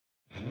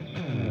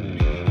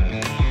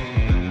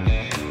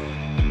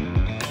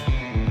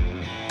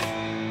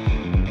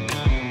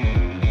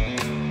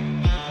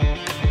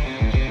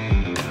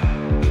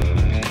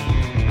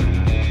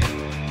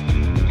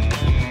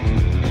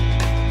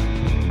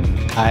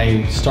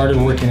I started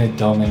working at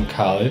Delmon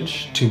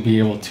College to be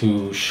able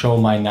to show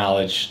my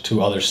knowledge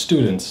to other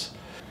students,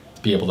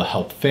 to be able to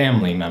help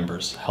family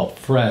members, help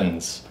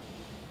friends.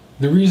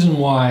 The reason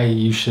why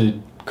you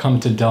should come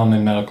to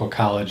Delmon Medical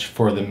College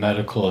for the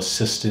Medical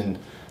Assistant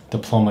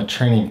Diploma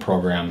Training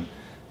Program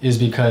is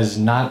because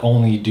not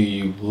only do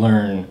you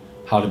learn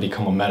how to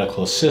become a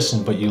medical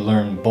assistant, but you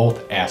learn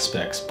both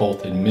aspects,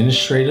 both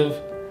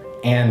administrative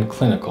and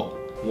clinical.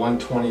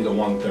 120 to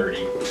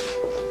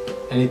 130.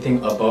 Anything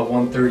above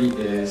 130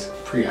 is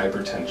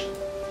pre-hypertension.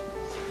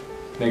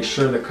 Make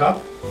sure the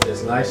cup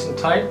is nice and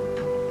tight,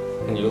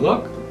 and you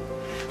look,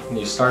 and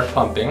you start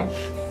pumping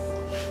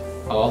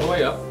all the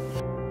way up.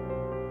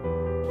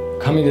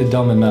 Coming to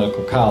Delmon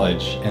Medical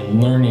College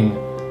and learning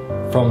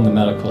from the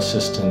Medical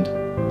Assistant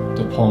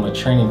Diploma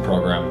Training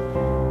Program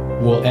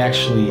will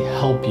actually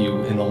help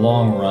you in the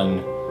long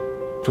run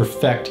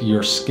perfect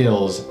your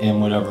skills in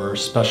whatever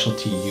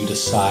specialty you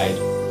decide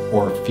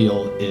or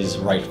feel is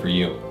right for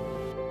you.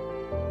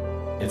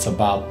 It's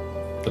about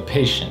the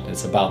patient,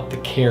 it's about the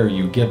care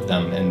you give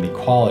them and the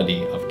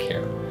quality of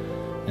care.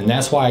 And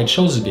that's why I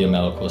chose to be a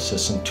medical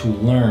assistant, to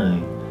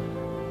learn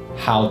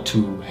how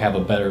to have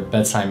a better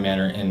bedside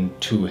manner and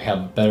to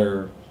have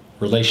better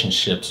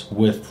relationships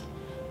with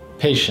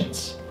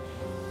patients.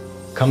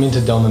 Coming to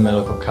Delmon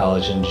Medical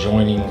College and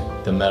joining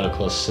the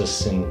Medical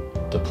Assistant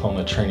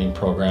Diploma Training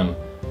Program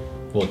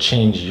will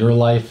change your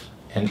life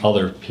and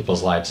other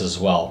people's lives as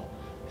well.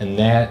 And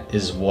that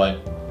is what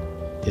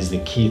is the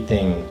key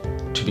thing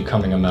to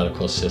becoming a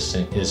medical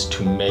assistant, is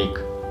to make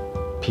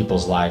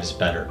people's lives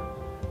better.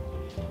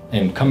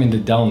 And coming to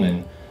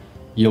Delmon,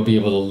 you'll be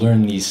able to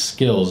learn these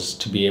skills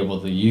to be able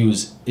to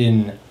use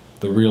in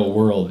the real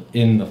world,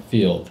 in the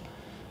field,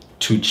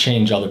 to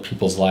change other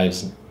people's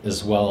lives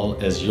as well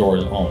as your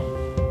own.